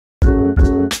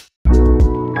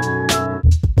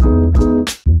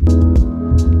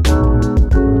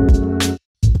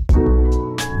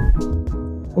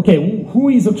Okay, who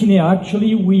is Okeenea?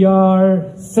 Actually, we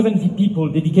are 70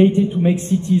 people dedicated to make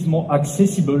cities more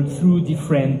accessible through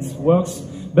different works,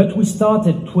 but we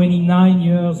started 29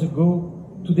 years ago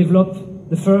to develop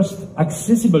the first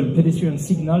accessible pedestrian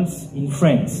signals in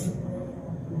France.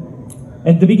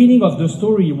 And the beginning of the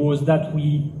story was that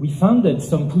we founded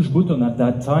some push button at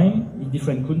that time in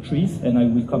different countries, and I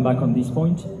will come back on this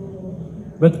point.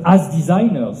 But as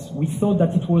designers, we thought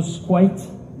that it was quite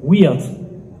weird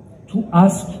to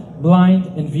ask blind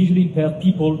and visually impaired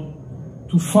people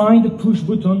to find a push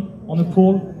button on a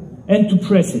pole and to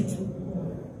press it.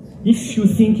 If you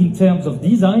think in terms of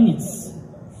design, it's,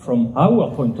 from our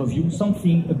point of view,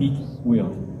 something a bit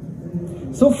weird.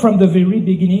 So from the very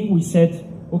beginning, we said,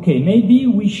 okay, maybe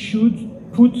we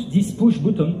should put this push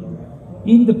button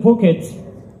in the pocket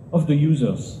of the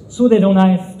users, so they don't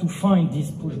have to find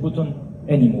this push button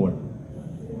anymore.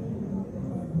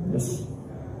 Yes.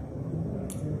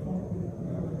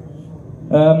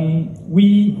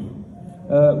 We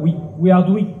are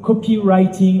doing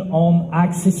copywriting on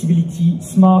accessibility,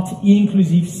 smart,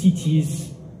 inclusive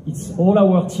cities. It's all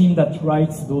our team that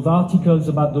writes those articles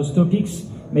about those topics.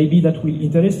 Maybe that will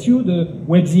interest you. The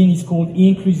webzine is called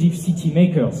Inclusive City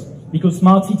Makers, because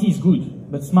smart city is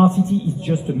good, but smart city is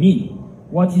just a mean.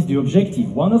 What is the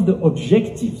objective? One of the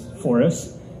objectives for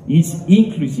us is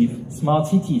inclusive smart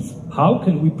cities. How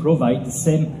can we provide the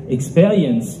same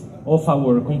experience of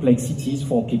our complexities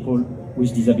for people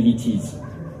with disabilities?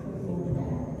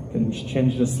 Can we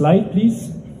change the slide, please?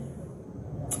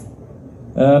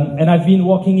 And I've been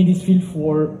working in this field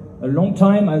for a long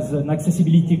time as an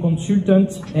accessibility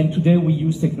consultant, and today we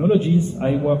use technologies.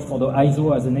 I work for the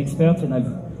ISO as an expert, and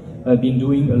I've been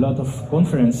doing a lot of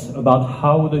conference about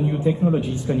how the new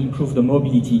technologies can improve the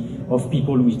mobility of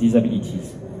people with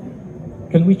disabilities.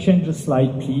 Can we change the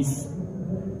slide, please?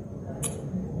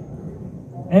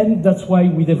 And that's why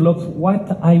we developed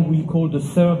what I will call the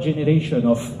third generation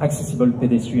of accessible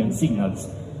pedestrian signals.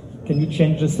 Can you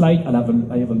change the slide? I have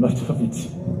a lot of it.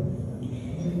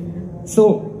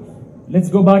 So let's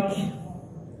go back,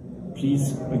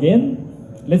 please, again.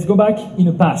 Let's go back in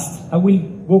the past. I will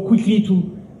go quickly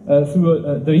through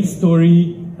the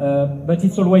history, but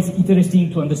it's always interesting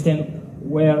to understand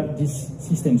where these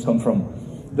systems come from.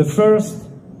 The first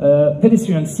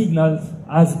pedestrian signal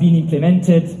has been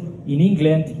implemented in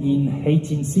England in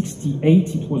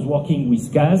 1868. It was working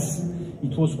with gas.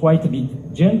 It was quite a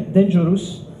bit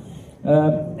dangerous.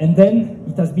 And then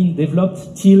it has been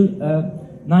developed till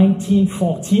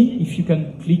 1914. If you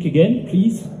can click again,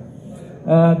 please.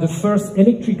 The first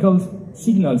electrical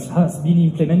signals has been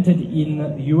implemented in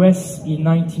the US in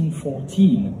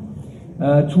 1914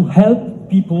 to help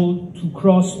people to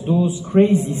cross those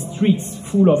crazy streets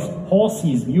full of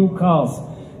horses, new cars,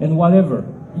 and whatever.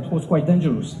 It was quite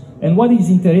dangerous. And what is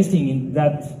interesting in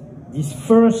that this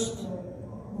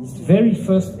very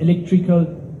first electrical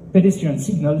pedestrian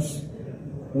signals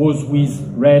was with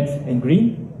red and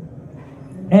green,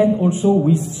 and also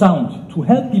with sound to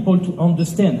help people to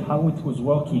understand how it was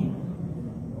working.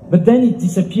 But then it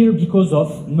disappeared because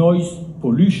of noise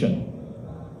pollution.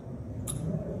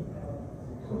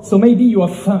 So maybe you are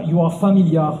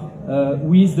familiar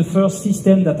with the first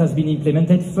system that has been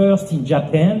implemented first in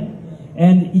Japan,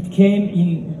 and it came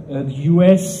in the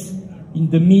US in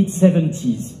the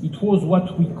mid-70s. It was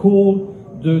what we call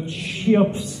the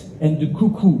chirps and the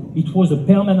cuckoo. It was a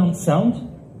permanent sound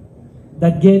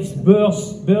that gives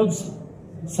birds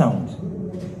sound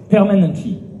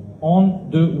permanently on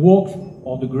the walk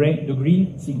or the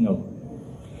green signal.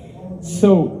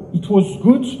 So it was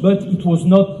good, but it was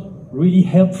not really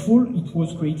helpful. It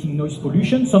was creating noise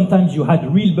pollution. Sometimes you had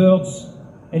real birds,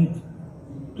 and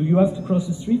do you have to cross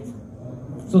the street?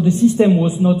 So the system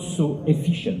was not so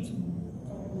efficient.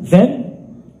 Then,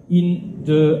 in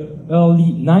the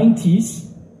early 90s,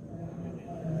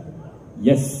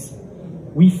 yes,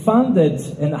 we founded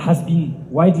and has been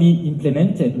widely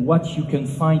implemented what you can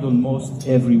find almost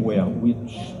everywhere,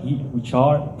 which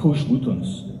are push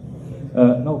buttons.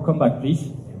 Now come back,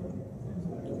 please.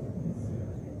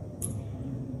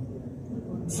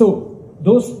 So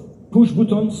those push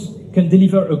buttons can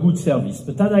deliver a good service.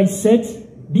 But as I said,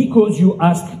 because you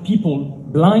ask people,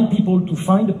 blind people, to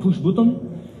find a push button,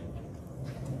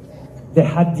 they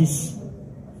had this.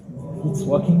 It's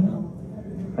working now?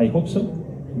 I hope so.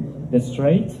 Let's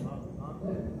try it.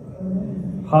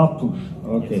 Hard push.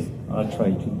 Okay, I'll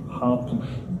try to hard push,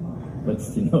 but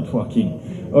still not working.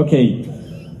 Okay,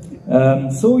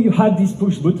 so you had this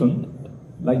push button,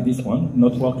 like this one,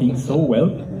 not working so well.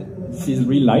 This is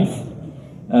real life.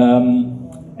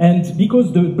 And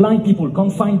because the blind people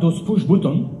can't find those push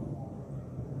buttons,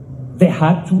 they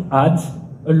had to add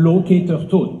a locator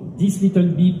tone. this little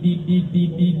beep, beep, beep,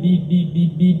 beep, beep, beep, beep,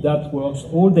 beep, beep, that works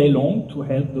all day long to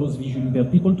help those visually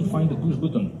impaired people to find the push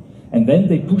button. And then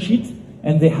they push it,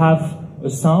 and they have a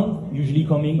sound usually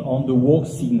coming on the walk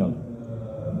signal.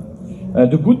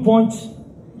 The good point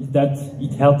is that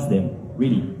it helps them,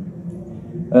 really.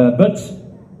 But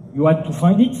you had to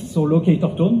find it, so locator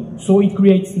tone, so it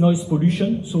creates noise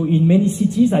pollution. So in many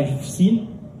cities I've seen,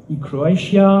 in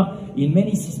Croatia, in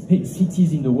many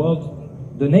cities in the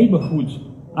world, the neighborhood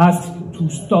asked to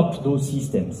stop those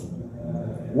systems.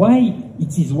 Why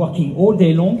it is working all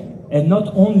day long and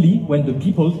not only when the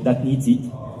people that needs it?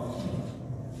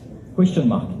 Question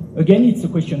mark. Again, it's a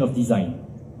question of design.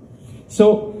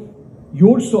 So you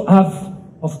also have,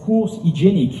 of course,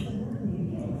 hygienic.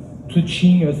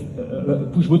 Touching a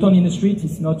push button in the street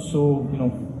is not so,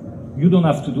 you don't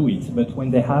have to do it, but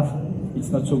when they have, it's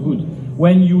not so good.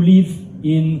 When you live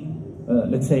in,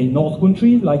 let's say, North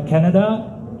country, like Canada,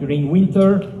 during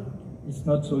winter, it's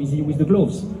not so easy with the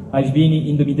gloves. I've been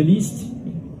in the Middle East,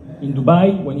 in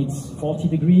Dubai, when it's 40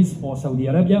 degrees, or Saudi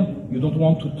Arabia, you don't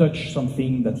want to touch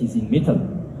something that is in metal.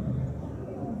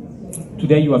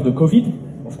 Today you have the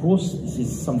COVID, of course, this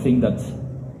is something that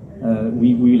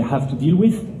we will have to deal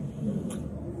with.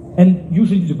 And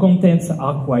usually the contents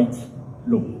are quite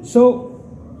low. So,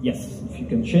 yes, if you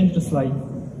can change the slide.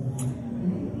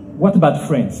 What about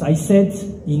France? I said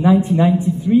in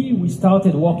 1993 we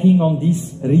started working on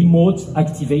this remote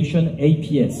activation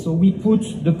APS. So we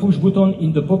put the push button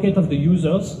in the pocket of the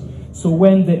users. So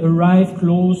when they arrive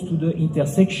close to the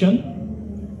intersection,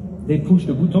 they push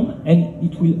the button and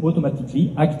it will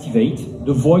automatically activate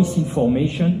the voice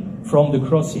information from the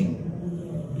crossing.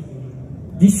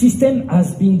 This system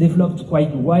has been developed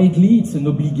quite widely. It's an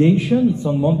obligation. It's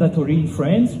on mandatory in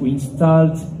France. We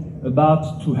installed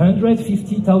about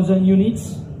 250,000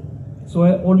 units. So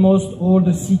almost all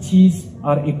the cities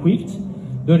are equipped.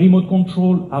 The remote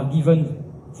control are given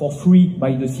for free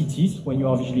by the cities when you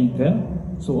are visually impaired.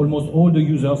 So almost all the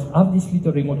users have this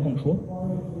little remote control.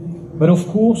 But of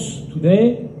course,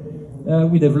 today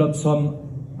we developed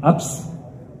some apps,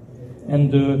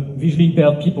 and the visually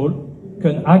impaired people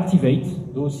can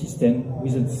activate those systems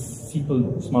with a simple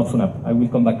smartphone app. I will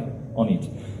come back on it.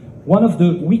 One of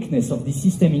the weaknesses of this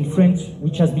system in France,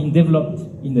 which has been developed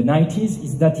in the 90s,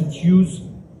 is that it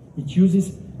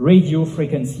uses radio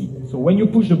frequency. So when you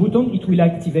push the button, it will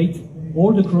activate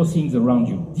all the crossings around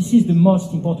you. This is the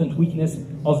most important weakness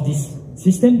of this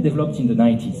system developed in the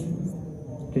 90s.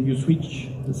 Can you switch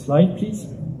the slide, please?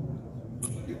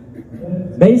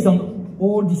 Based on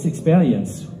all this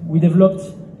experience, we developed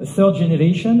a third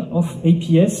generation of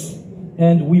APS,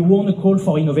 and we won a call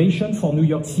for innovation for New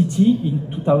York City in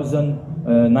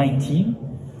 2019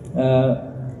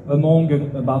 among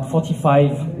about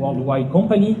 45 worldwide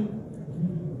companies.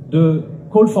 The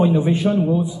call for innovation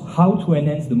was how to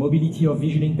enhance the mobility of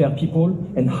visually impaired people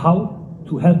and how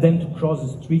to help them to cross the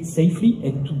street safely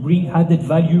and to bring added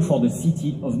value for the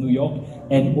city of New York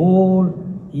and all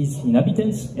its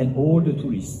inhabitants and all the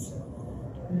tourists.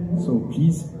 So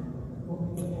please.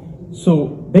 So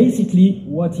basically,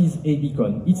 what is a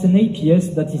beacon? It's an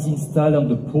APS that is installed on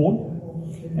the pole,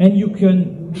 and you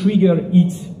can trigger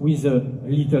it with a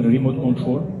little remote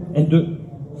control. And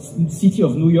the city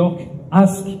of New York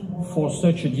asked for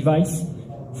such a device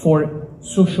for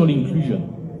social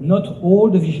inclusion. Not all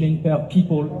the visually impaired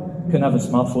people can have a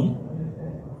smartphone.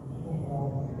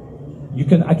 You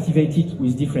can activate it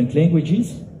with different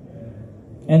languages,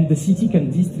 and the city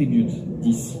can distribute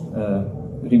this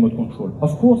remote control.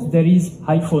 Of course, there is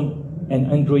iPhone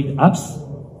and Android apps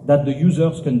that the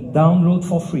users can download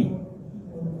for free.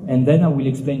 And then I will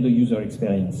explain the user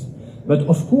experience. But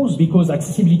of course, because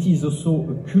accessibility is also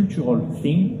a cultural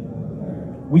thing,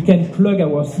 we can plug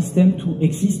our system to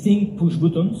existing push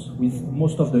buttons with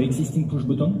most of the existing push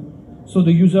buttons, so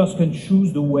the users can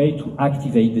choose the way to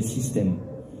activate the system.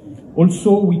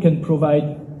 Also, we can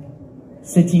provide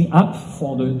setting up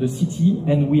for the city,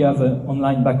 and we have an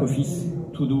online back office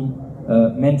to do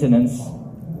maintenance,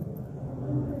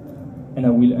 and I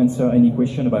will answer any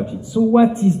question about it. So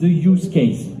what is the use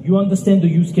case? You understand the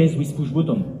use case with push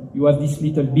button. You have this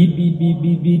little beep, beep, beep,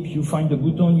 beep, beep, you find the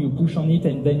button, you push on it,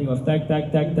 and then you have tag,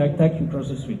 tag, tag, tag, tag, you cross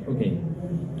the street. Okay.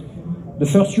 The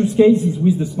first use case is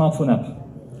with the smartphone app.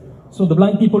 So the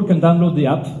blind people can download the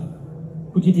app,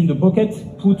 put it in the pocket,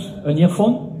 put an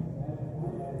earphone,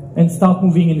 and start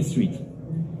moving in the street.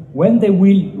 When they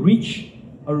will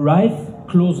arrive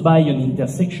close by an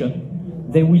intersection,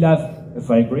 they will have a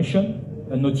vibration,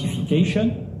 a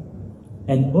notification,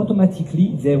 and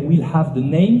automatically they will have the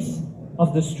names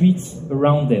of the streets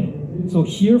around them. So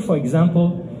here, for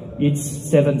example, it's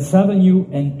 7th Avenue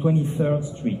and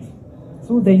 23rd Street.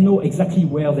 So they know exactly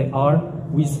where they are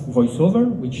with VoiceOver,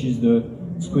 which is the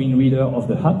screen reader of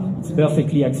the app. It's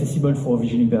perfectly accessible for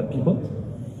visually impaired people.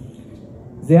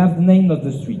 They have the name of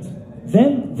the street.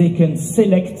 Then they can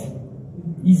select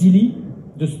easily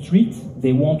the street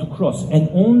they want to cross, and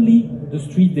only the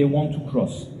street they want to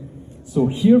cross. So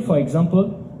here, for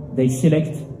example, they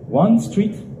select one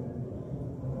street.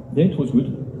 There, it was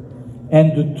good.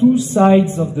 And the two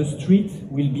sides of the street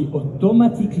will be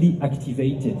automatically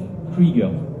activated,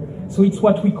 triggered. So it's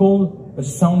what we call a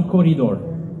sound corridor.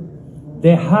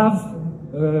 They have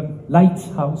a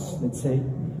lighthouse, let's say,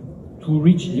 to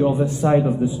reach the other side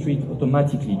of the street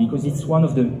automatically, because it's one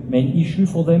of the main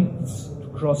issues for them. It's to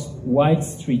cross wide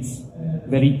streets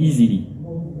very easily.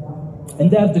 And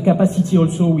they have the capacity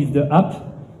also with the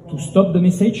app to stop the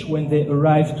message when they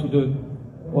arrive to the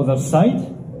other side,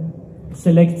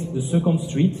 select the second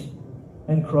street,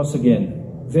 and cross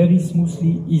again, very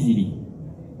smoothly, easily.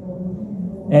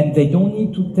 And they don't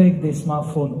need to take their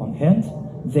smartphone on hand.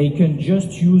 They can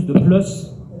just use the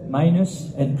plus,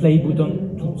 minus, and play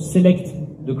button to select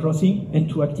the crossing and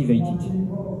to activate it.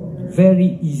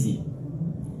 Very easy.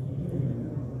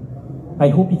 I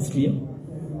hope it's clear.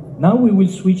 Now we will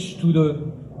switch to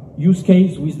the use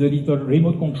case with the little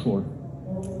remote control.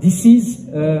 This is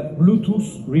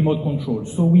Bluetooth remote control,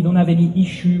 so we don't have any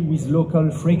issue with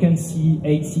local frequency,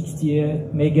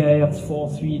 868 megahertz,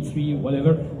 433,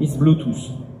 whatever. It's Bluetooth,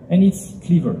 and it's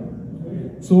clever.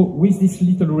 So with this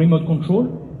little remote control,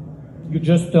 you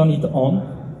just turn it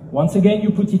on. Once again,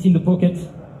 you put it in the pocket.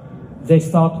 They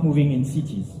start moving in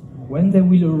cities. When they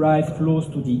will arrive close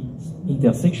to the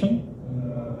intersection,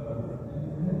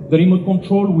 the remote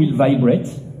control will vibrate,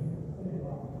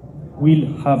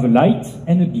 will have a light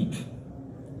and a beep.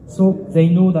 So they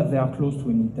know that they are close to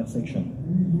an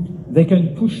intersection. They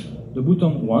can push the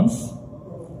button once,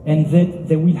 and then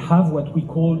they will have what we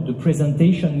call the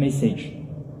presentation message.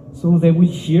 So they will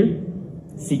hear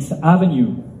 6th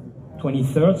Avenue,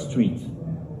 23rd Street.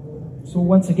 So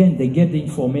once again, they get the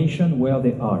information where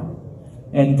they are.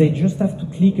 And they just have to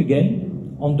click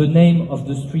again on the name of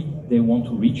the street they want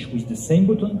to reach with the same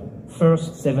button.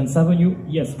 First, 7th Avenue,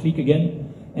 yes, click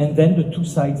again. And then the two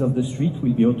sides of the street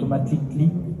will be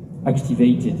automatically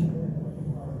activated.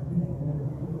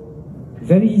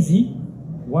 Very easy.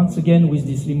 Once again, with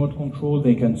this remote control,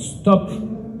 they can stop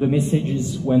the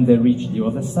messages when they reach the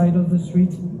other side of the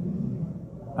street,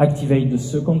 activate the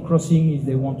second crossing if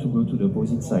they want to go to the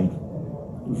opposite side.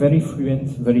 Very fluent,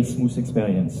 very smooth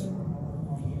experience.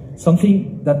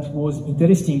 Something that was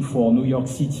interesting for New York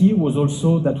City was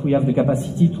also that we have the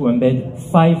capacity to embed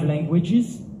 5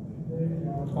 languages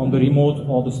on the remote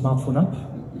or the smartphone app.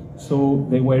 So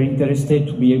they were interested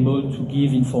to be able to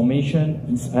give information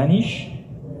in Spanish,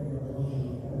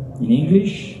 in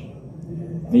English,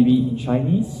 maybe in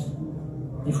Chinese,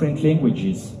 different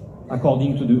languages,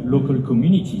 according to the local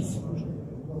communities.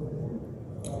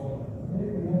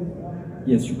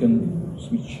 Yes, you can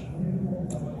switch.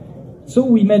 So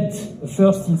we made a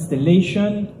first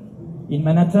installation in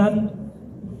Manhattan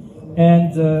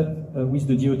and with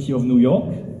the DOT of New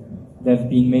York. There have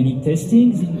been many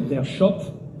testings in their shop.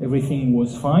 Everything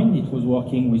was fine. It was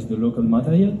working with the local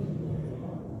material.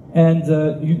 And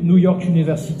New York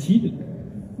University,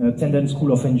 the Tandon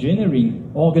School of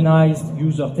Engineering, organized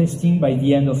user testing by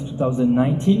the end of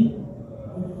 2019.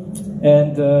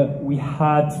 And we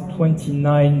had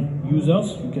 29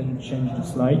 users. You can change the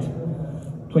slide.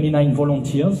 29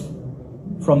 volunteers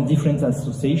from different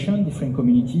associations, different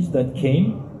communities that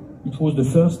came. It was the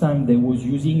first time they was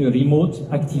using a remote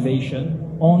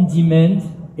activation on-demand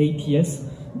APS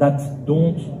that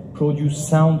don't produce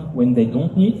sound when they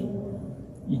don't need.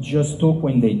 It just talk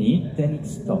when they need, then it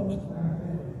stopped.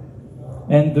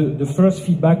 And the first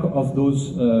feedback of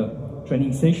those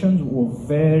training sessions were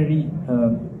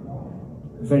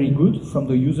very good from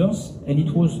the users, and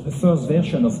it was a first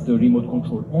version of the remote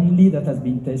control, only that has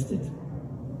been tested.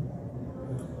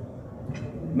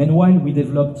 Meanwhile, we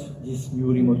developed this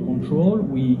new remote control.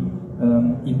 We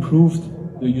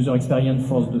improved the user experience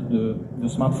for the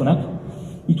smartphone app.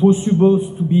 It was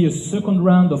supposed to be a second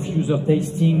round of user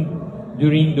testing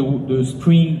during the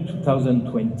spring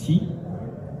 2020.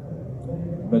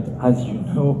 But as you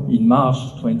know, in March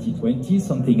 2020,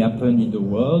 something happened in the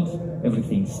world.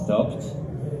 Everything stopped.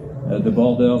 The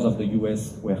borders of the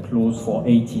US were closed for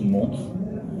 18 months.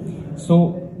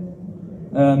 So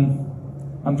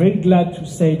I'm very glad to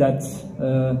say that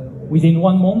within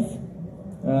 1 month,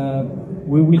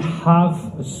 we will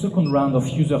have a second round of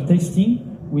user testing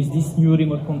with this new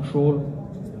remote control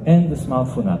and the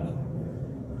smartphone app.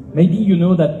 Maybe you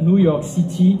know that New York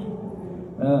City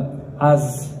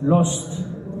has lost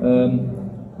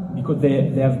because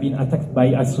they have been attacked by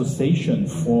association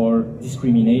for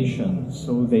discrimination,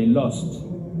 so they lost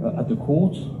at the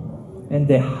court, and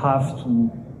they have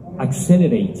to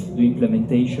accelerate the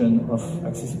implementation of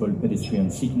accessible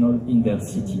pedestrian signal in their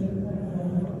city.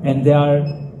 And they are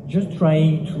just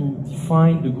trying to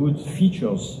define the good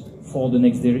features for the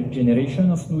next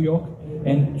generation of New York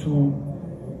and to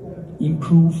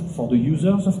improve for the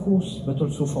users, of course, but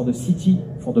also for the city,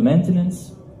 for the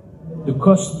maintenance, the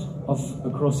cost of a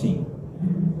crossing.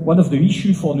 One of the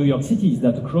issues for New York City is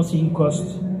that a crossing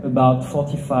costs about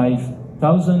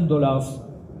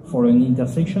 $45,000 for an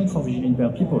intersection for visually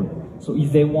impaired people. So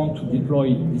if they want to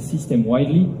deploy the system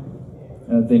widely,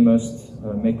 they must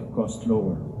make a cost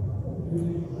lower.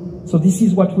 So this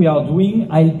is what we are doing.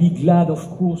 I'll be glad, of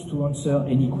course, to answer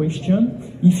any question.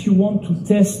 If you want to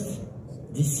test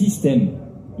this system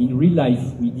in real life,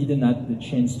 we didn't have the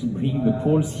chance to bring the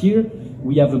poles here.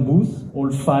 We have a booth,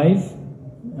 all 5,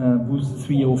 booth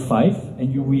 305,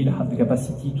 and you will have the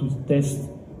capacity to test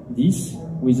this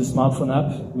with a smartphone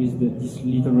app, with this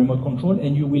little remote control,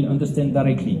 and you will understand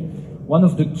directly. One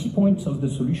of the key points of the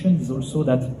solution is also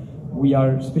that we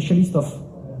are specialists of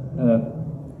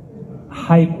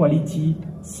high quality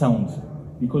sound,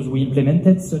 because we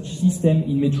implemented such system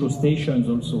in metro stations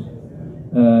also,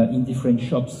 in different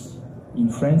shops in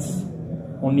France.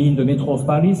 Only in the metro of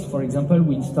Paris, for example,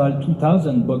 we installed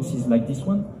 2,000 boxes like this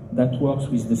one that works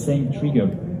with the same trigger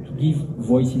to give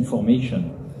voice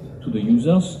information to the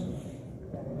users.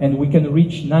 And we can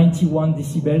reach 91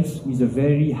 decibels with a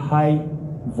very high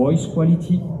voice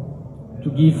quality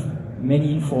to give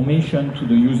many information to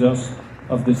the users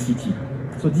of the city.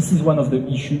 So this is one of the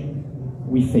issues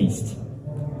we faced.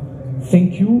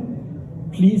 Thank you.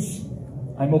 Please,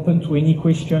 I'm open to any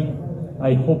question.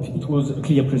 I hope it was a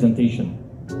clear presentation.